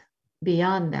did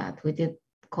beyond that, we did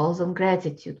calls on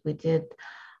gratitude. We did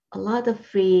a lot of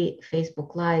free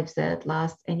Facebook Lives that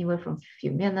last anywhere from a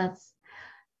few minutes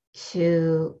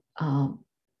to, I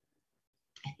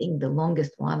think the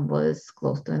longest one was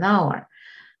close to an hour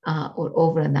or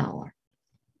over an hour.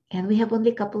 And we have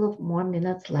only a couple of more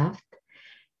minutes left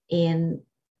in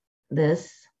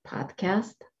this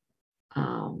podcast.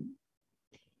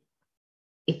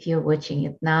 If you're watching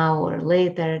it now or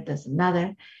later, doesn't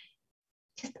matter.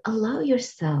 Just allow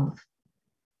yourself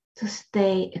to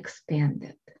stay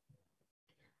expanded.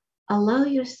 Allow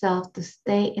yourself to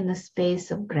stay in a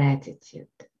space of gratitude.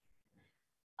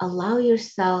 Allow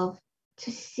yourself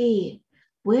to see,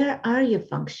 where are you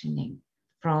functioning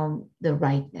from the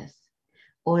rightness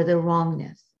or the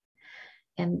wrongness?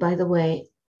 And by the way,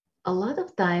 a lot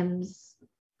of times,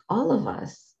 all of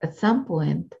us at some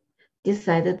point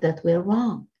decided that we're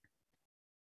wrong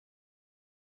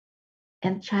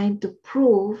and trying to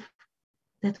prove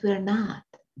that we're not.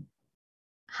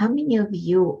 How many of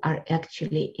you are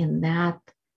actually in that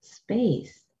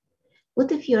space?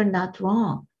 What if you're not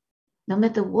wrong, no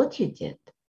matter what you did?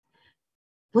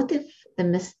 What if the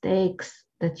mistakes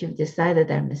that you've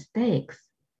decided are mistakes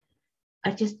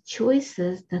are just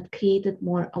choices that created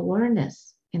more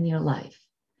awareness in your life?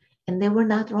 And they were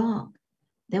not wrong.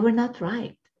 They were not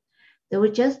right. They were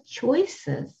just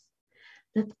choices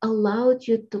that allowed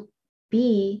you to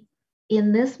be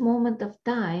in this moment of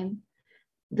time,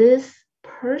 this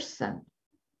person,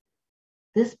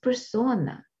 this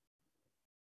persona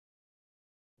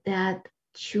that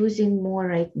choosing more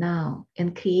right now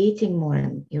and creating more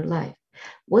in your life.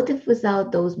 What if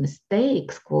without those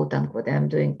mistakes, quote unquote, I'm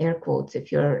doing air quotes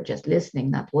if you're just listening,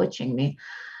 not watching me,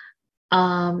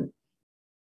 what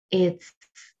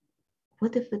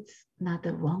if it's not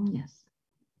a wrongness?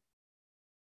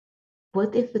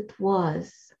 What if it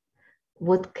was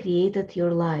what created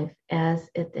your life as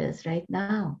it is right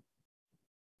now?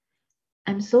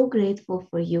 I'm so grateful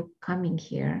for you coming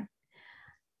here.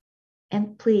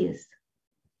 And please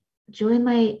join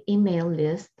my email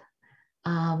list.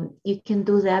 You can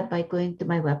do that by going to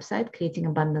my website, Creating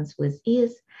Abundance with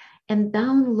Ease, and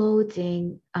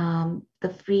downloading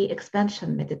the free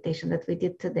expansion meditation that we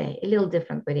did today, a little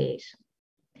different variation.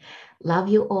 Love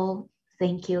you all.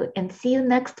 Thank you. And see you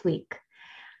next week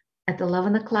at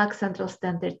 11 o'clock Central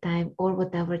Standard Time or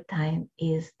whatever time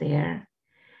is there.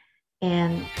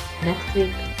 And next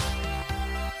week,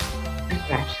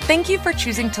 thank you for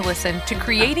choosing to listen to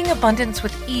Creating Abundance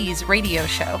with Ease radio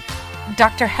show.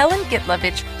 Dr. Helen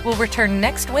Gitlevich will return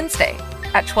next Wednesday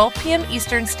at 12 p.m.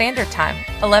 Eastern Standard Time,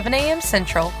 11 a.m.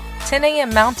 Central, 10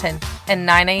 a.m. Mountain, and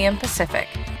 9 a.m. Pacific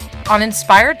on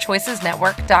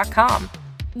InspiredChoicesNetwork.com.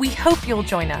 We hope you'll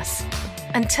join us.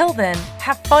 Until then,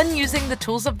 have fun using the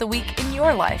tools of the week in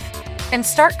your life and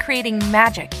start creating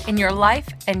magic in your life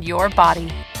and your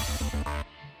body.